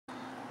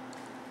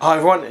Hi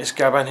everyone, it's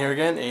Gaban here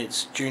again.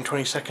 It's June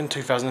 22nd,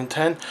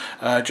 2010.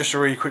 Just a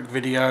really quick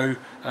video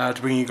to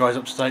bring you guys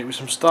up to date with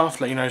some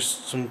stuff, let you know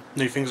some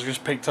new things I've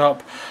just picked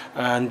up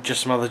and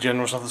just some other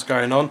general stuff that's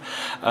going on.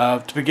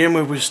 To begin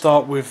with, we'll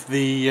start with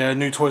the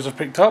new toys I've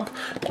picked up.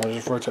 I'll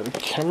just rotate the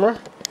camera.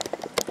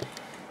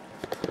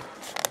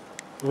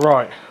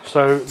 Right,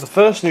 so the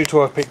first new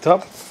toy I've picked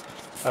up,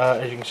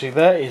 as you can see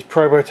there, is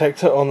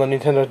Probotector on the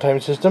Nintendo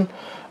Entertainment System.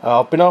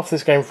 I've been after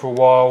this game for a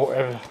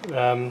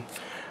while.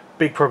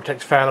 Big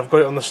Probotector fan. I've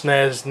got it on the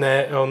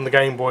SNES, on the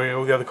Game Boy,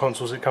 all the other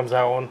consoles it comes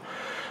out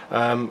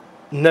on.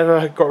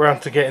 Never got around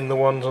to getting the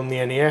ones on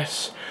the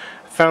NES.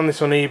 Found this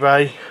on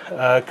eBay.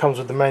 Comes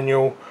with the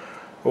manual.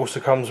 Also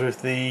comes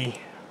with the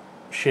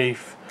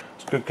sheath.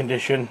 It's good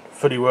condition,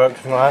 fully worked,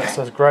 everything like that.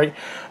 So that's great.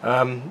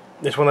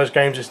 It's one of those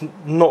games that's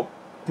not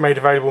made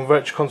available on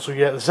Virtual Console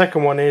yet. The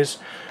second one is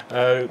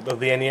of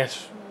the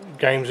NES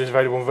games is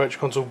available on Virtual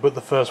Console, but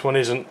the first one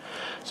isn't.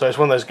 So it's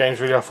one of those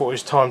games really I thought it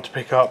was time to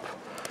pick up.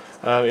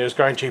 It was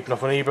going cheap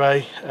enough on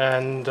eBay,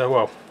 and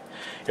well,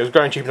 it was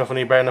going cheap enough on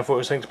eBay, and I thought it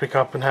was something to pick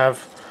up and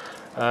have,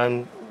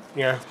 and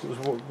you know, it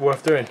was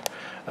worth doing.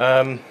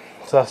 So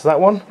that's that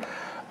one.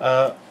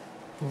 Another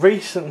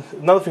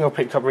thing I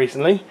picked up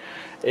recently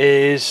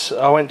is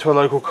I went to a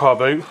local car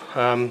boot,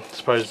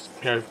 suppose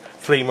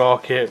flea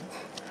market,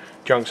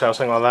 junk sale,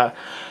 something like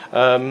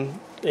that,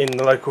 in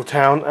the local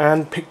town,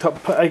 and picked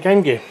up a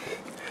GameGear.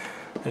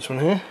 This one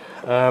here.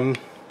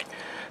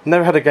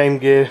 Never had a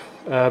GameGear.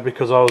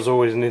 Because I was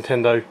always a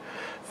Nintendo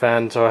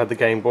fan, so I had the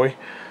Game Boy.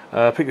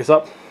 Picked this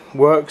up,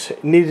 works,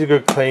 it needed a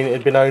good clean. It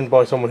had been owned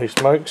by someone who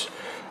smokes.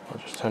 I'll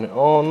just turn it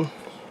on.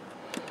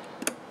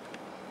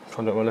 Try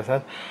and do it with my left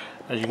hand.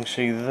 As you can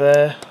see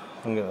there,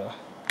 I'm going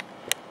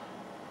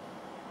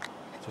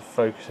to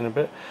focus in a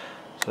bit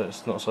so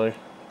it's not so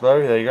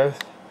blurry. There you go.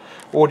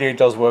 Audio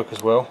does work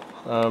as well.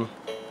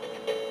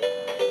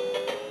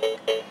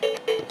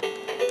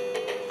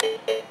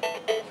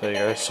 There you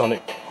go,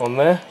 Sonic on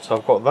there, so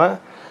I've got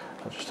that.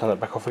 I'll just turn that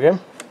back off again.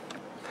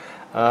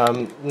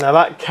 Now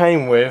that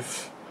came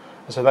with,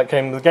 the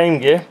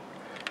GameGear,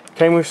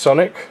 came with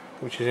Sonic,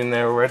 which is in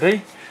there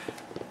already.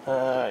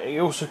 It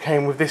also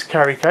came with this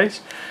carry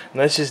case,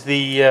 and this is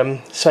the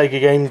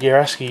Sega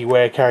GameGear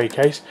ASCII-ware carry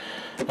case.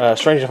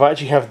 Strange enough, I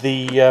actually have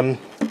the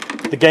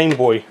Game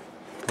Boy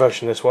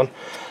version of this one.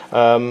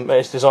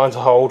 It's designed to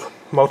hold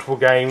multiple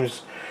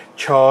games,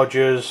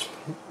 chargers,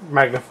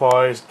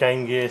 magnifiers,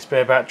 Game Gear,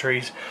 spare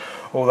batteries,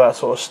 all that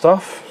sort of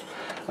stuff.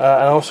 And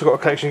I also got a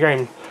collection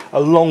game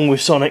along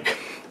with Sonic.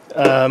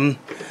 I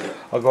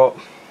got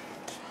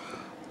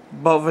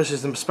Bart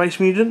vs the Space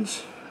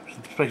Mutants,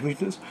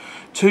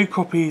 2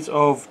 copies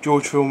of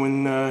George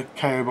Foreman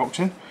KO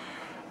Boxing,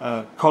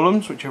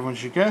 Columns, which everyone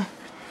should get,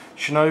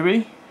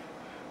 Shinobi,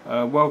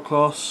 World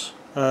Class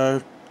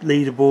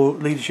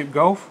Leadership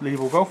Golf,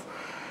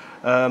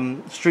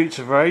 Streets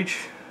of Rage,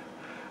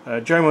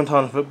 Joe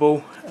Montana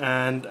Football,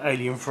 and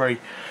Alien 3.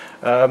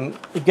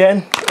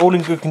 Again, all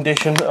in good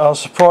condition. I was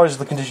surprised at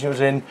the condition it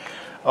was in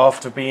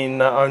after being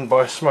owned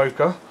by a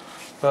smoker,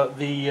 but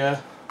the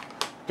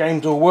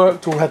games all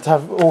worked. All had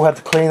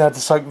to clean. I had to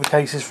soak the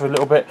cases for a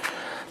little bit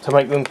to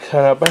make them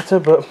turn out better,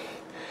 but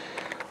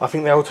I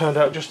think they all turned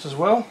out just as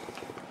well.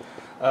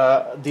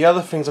 The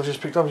other things I've just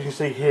picked up, as you can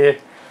see here,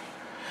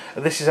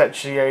 this is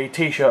actually a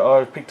t-shirt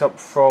I picked up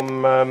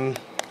from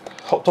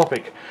Hot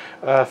Topic.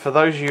 For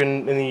those of you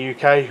in the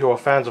UK who are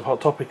fans of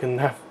Hot Topic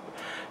and have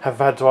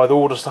had to either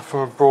order stuff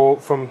from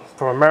abroad, from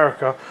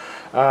America,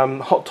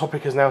 Hot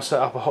Topic has now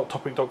set up a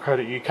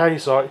hottopic.co.uk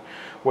site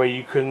where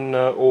you can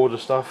order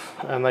stuff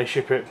and they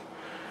ship it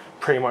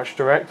pretty much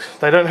direct.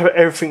 They don't have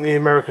everything the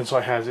American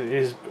site has. It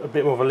is a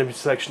bit more of a limited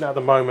selection at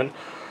the moment.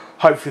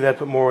 Hopefully they'll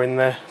put more in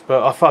there,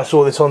 but I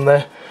saw this on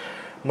there.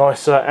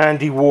 Nice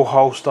Andy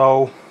Warhol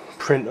style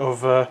print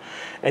of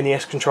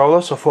NES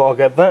controller, so I thought I'll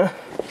get that.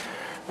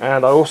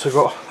 And I also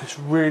got this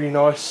really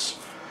nice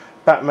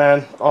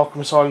Batman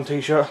Arkham Asylum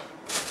t-shirt.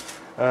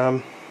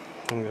 I'm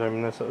going to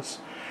open this,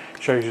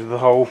 that shows you the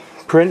whole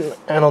print,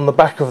 and on the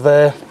back of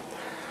there,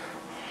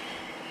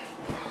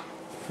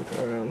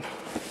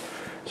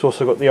 it's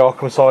also got the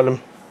Arkham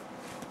Asylum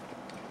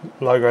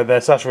logo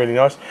there, so that's really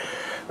nice.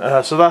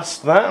 So that's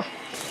that.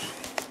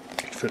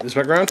 Flip this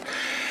back around.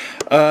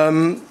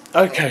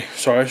 Okay,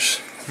 sorry, it's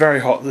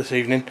very hot this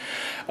evening.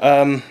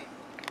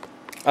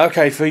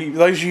 Okay, for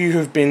those of you who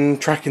have been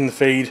tracking the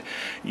feed,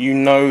 you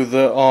know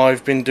that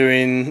I've been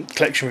doing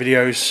collection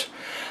videos.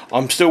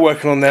 I'm still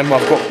working on them.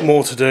 I've got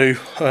more to do.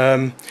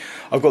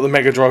 I've got the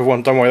Mega Drive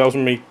one. Don't worry, that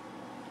wasn't me.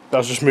 That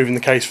was just moving the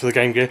case for the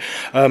Game Gear.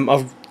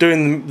 I'm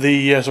doing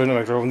the sorry, not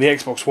Mega Drive, the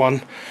Xbox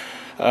One,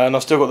 and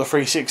I've still got the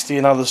 360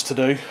 and others to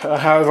do.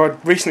 However, I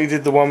recently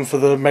did the one for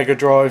the Mega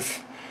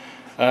Drive,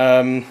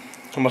 on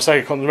my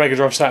Sega console, the Mega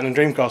Drive, Saturn, and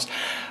Dreamcast.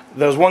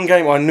 There was one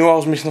game I knew I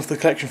was missing off the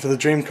collection for the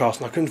Dreamcast,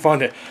 and I couldn't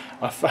find it.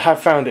 I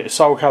have found it. It's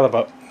Soul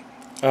Calibur.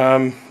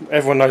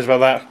 Everyone knows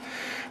about that.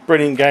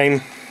 Brilliant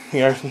game.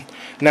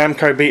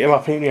 Namco beat 'em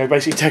up.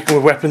 Basically Tekken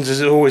with weapons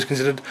is always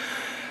considered.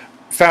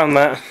 found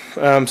that,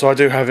 so I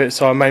do have it,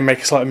 so I may make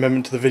a slight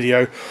amendment to the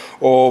video,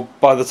 or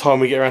by the time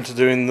we get around to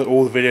doing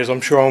all the videos,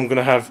 I'm sure I'm going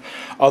to have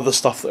other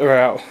stuff that are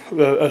out,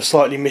 are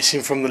slightly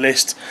missing from the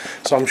list,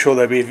 so I'm sure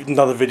there'll be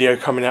another video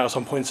coming out at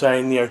some point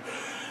saying, you know,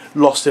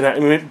 lost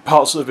in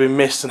parts that have been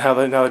missed and how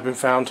they've been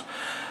found.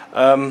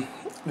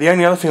 The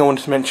only other thing I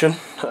wanted to mention,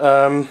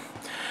 not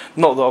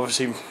that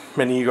obviously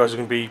many of you guys are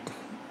going to be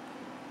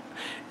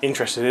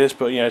interested in this,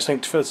 but you know,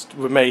 something first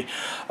with me,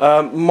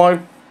 my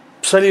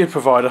cellular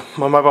provider,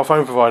 my mobile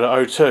phone provider,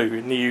 O2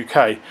 in the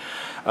UK,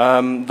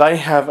 they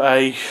have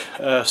a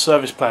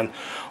service plan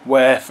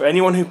where for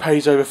anyone who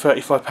pays over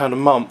 £35 a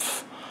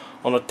month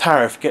on a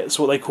tariff gets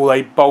what they call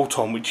a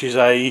bolt-on, which is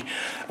a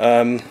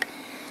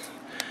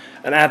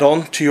an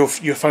add-on to your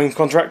phone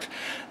contract.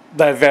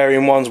 They're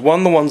varying ones.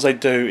 One of the ones they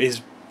do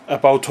is a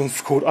bolt-on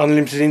called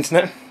unlimited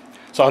internet,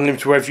 so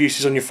unlimited web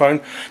usage on your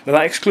phone. Now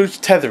that excludes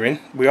tethering.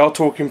 We are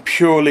talking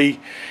purely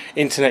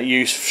internet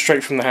use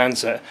straight from the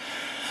handset.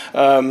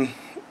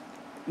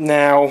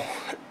 Now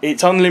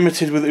it's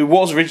unlimited with, it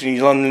was originally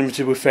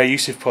unlimited with fair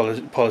usage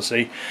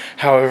policy.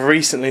 However,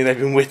 recently they've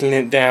been whittling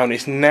it down.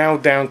 It's now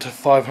down to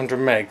 500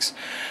 megs.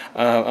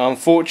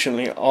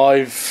 Unfortunately,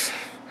 I've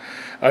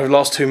over the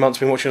last 2 months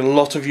been watching a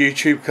lot of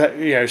YouTube,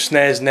 you know,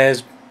 SNES,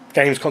 NES,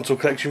 games console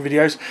collection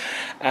videos,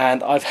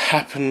 and I've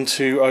happened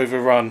to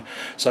overrun.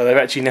 So they've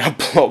actually now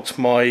blocked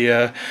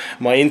my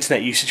my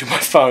internet usage of my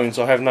phone.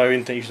 So I have no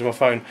internet usage of my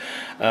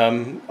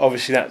phone.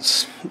 Obviously,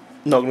 that's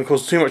not going to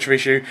cause too much of an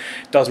issue.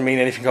 Doesn't mean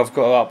anything I've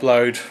got to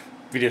upload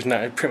videos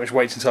now. It pretty much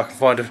waits until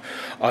I can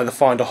either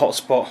find a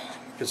hotspot.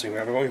 Good thing we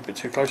have a bit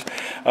too close.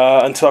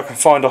 Until I can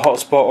find a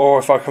hotspot, or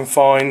if I can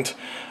find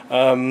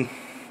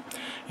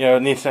you know,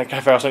 an internet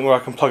cafe or something where I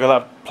can plug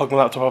my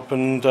laptop up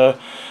and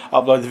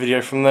upload the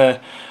video from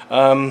there.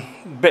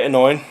 Bit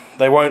annoying.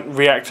 They won't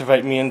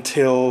reactivate me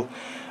until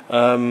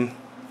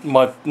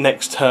my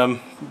next term,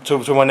 till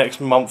my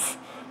next month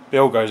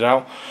bill goes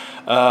out.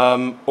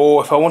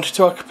 Or if I wanted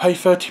to, I could pay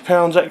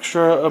 £30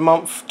 extra a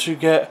month to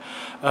get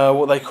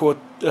what they call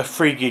a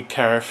free gig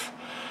tariff.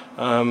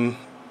 But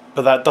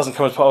that doesn't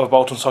come as part of a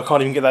bolt-on, so I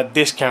can't even get that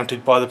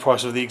discounted by the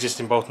price of the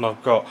existing bolt-on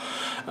I've got.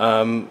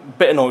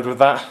 Bit annoyed with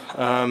that.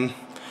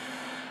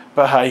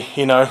 But hey,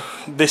 you know,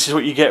 this is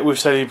what you get with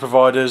cellular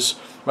providers,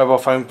 mobile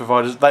phone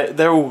providers.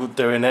 They're all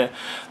doing it.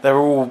 They're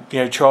all,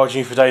 you know, charging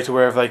you for data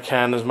wherever they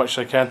can, as much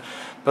as they can.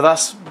 But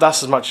that's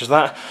as much as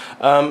that.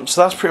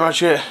 So that's pretty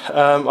much it.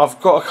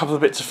 I've got a couple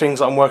of bits of things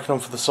that I'm working on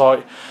for the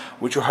site,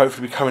 which will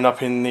hopefully be coming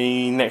up in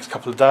the next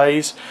couple of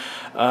days.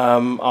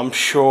 I'm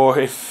sure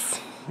if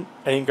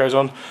anything goes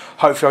on,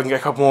 hopefully I can get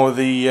a couple more of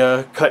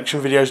the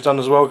collection videos done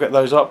as well, get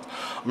those up.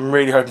 I'm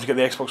really hoping to get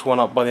the Xbox One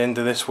up by the end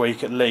of this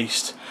week at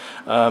least,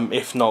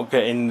 if not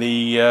getting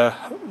the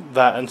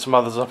that and some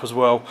others up as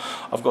well.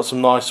 I've got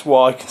some nice,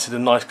 what I consider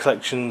nice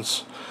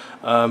collections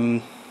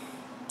in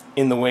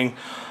the wing.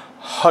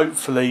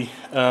 Hopefully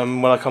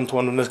when I come to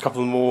one of them, there's a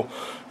couple of more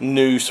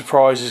new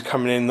surprises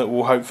coming in that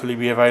will hopefully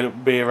be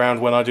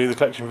around when I do the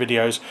collection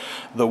videos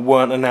that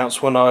weren't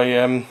announced when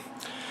I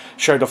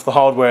showed off the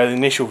hardware in the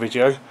initial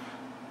video.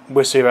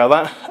 We'll see about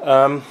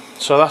that.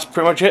 So that's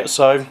pretty much it.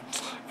 So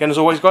again, as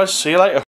always guys, see you later.